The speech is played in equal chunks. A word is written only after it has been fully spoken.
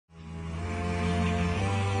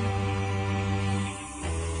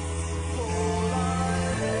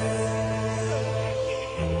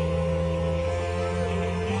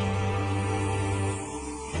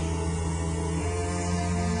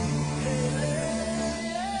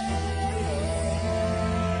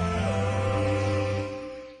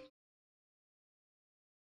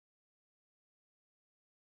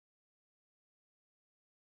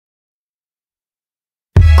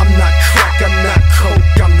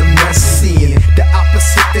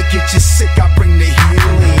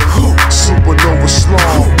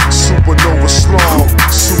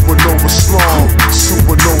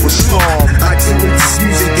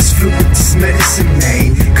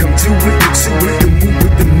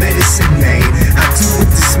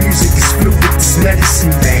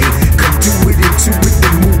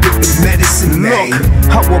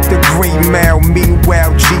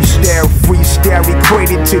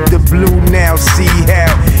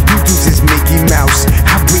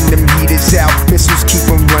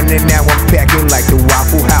like the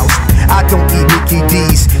Waffle House. I don't eat Mickey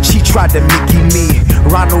D's, she tried to Mickey me.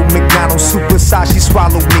 Ronald McDonald supersize, she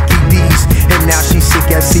swallowed Mickey D's. And now she's sick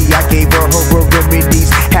as sea, I gave her remedies.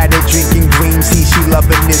 Had her drinking green tea, she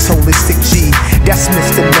loving this holistic G. That's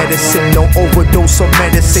Mr. Medicine, no overdose of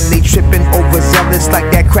medicine. They tripping overzealous like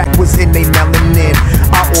that crack was in they melanin.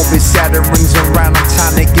 Our orbit Saturn rings around, I'm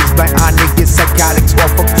tonic, it's bionic, it's psychotics,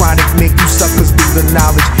 off a chronic, make you suckers lose the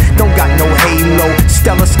knowledge. Don't got no halo,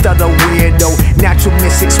 stellar stutter weirdo, natural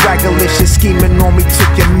mystic, swaggerlicious, scheming on me,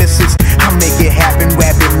 took your misses. I make it happen,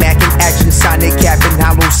 rapping, macking, action, sonic, capping,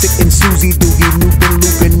 hollow, sick and Susie, doogie, looping,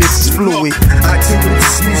 looping, this is fluid. I do with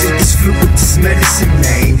this music, it's fluid, this medicine,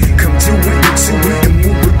 man. Come do it, into it, and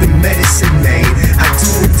move with the medicine, man. I do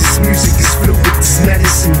with this music, it's fluid, this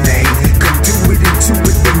medicine, man. Come do it, into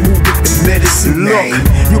it, and move with the medicine, man.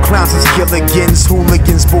 Look, you clowns is gilligans,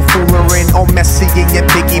 hooligans, buffoonery, all messy in your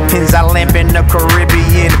piggy pins. I lamp in the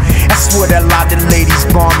Caribbean. That's what a lot of ladies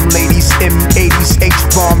bomb, ladies M80s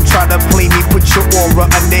H-bomb. Try to play me, put your aura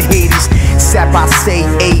under Hades. Sap, I say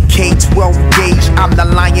AK 12 gauge. I'm the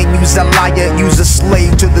lion, use a liar, use a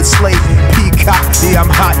slave to the slave. Peacock, yeah I'm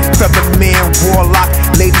hot, feather man, warlock.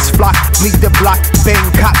 Ladies flock, bleed the block,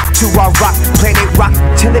 Bangkok to our rock, planet rock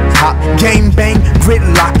till it pop. Gang bang,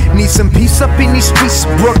 gridlock. Need some peace up in these streets,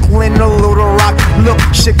 Brooklyn, a little rock. Look,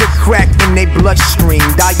 sugar crack in they bloodstream.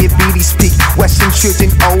 Diabetes peak, Western children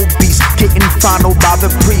obese, getting fondled by the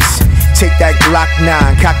priest. Take that Glock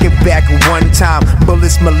 9, cock it back one time.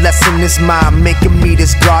 Bullets molesting this mind, making me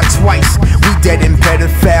this God twice. We dead in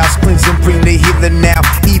pedophiles, cleansing, bring the healer now.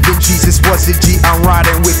 Even Jesus was a G, I'm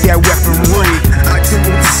riding with that weaponry. I do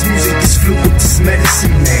with this music, it's fluid, this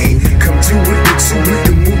medicine, man. Come do it, into it,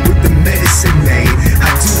 and move with the medicine, man.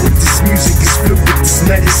 I do with this music, it's fluid, this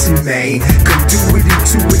medicine, man. Come do it,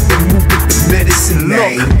 into it, and move with the medicine,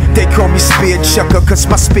 man. Look, they call me spear chucker, cause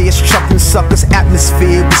my spear's chucking suckers.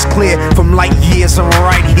 Atmosphere was clear from light years, I'm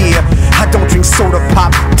right here. I don't drink soda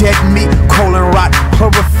pop, dead meat, colon rot,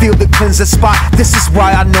 chlorophyll to cleanse the spot. This is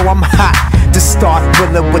why I know I'm hot. The star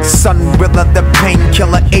thriller with Sunrilla, the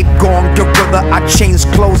painkiller, ape gone gorilla. I change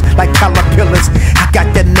clothes like caterpillars. I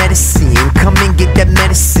got that medicine, come and get that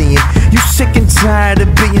medicine. You sick and tired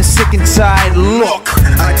of being sick and tired? Look,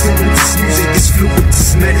 I do with this music, it's fluid,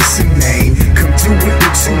 this medicine, man. Come do it,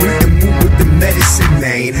 into it, and move with the medicine,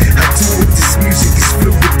 man. I do with this music, it's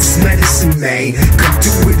fluid, this medicine, man. Come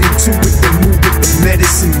do it, into it,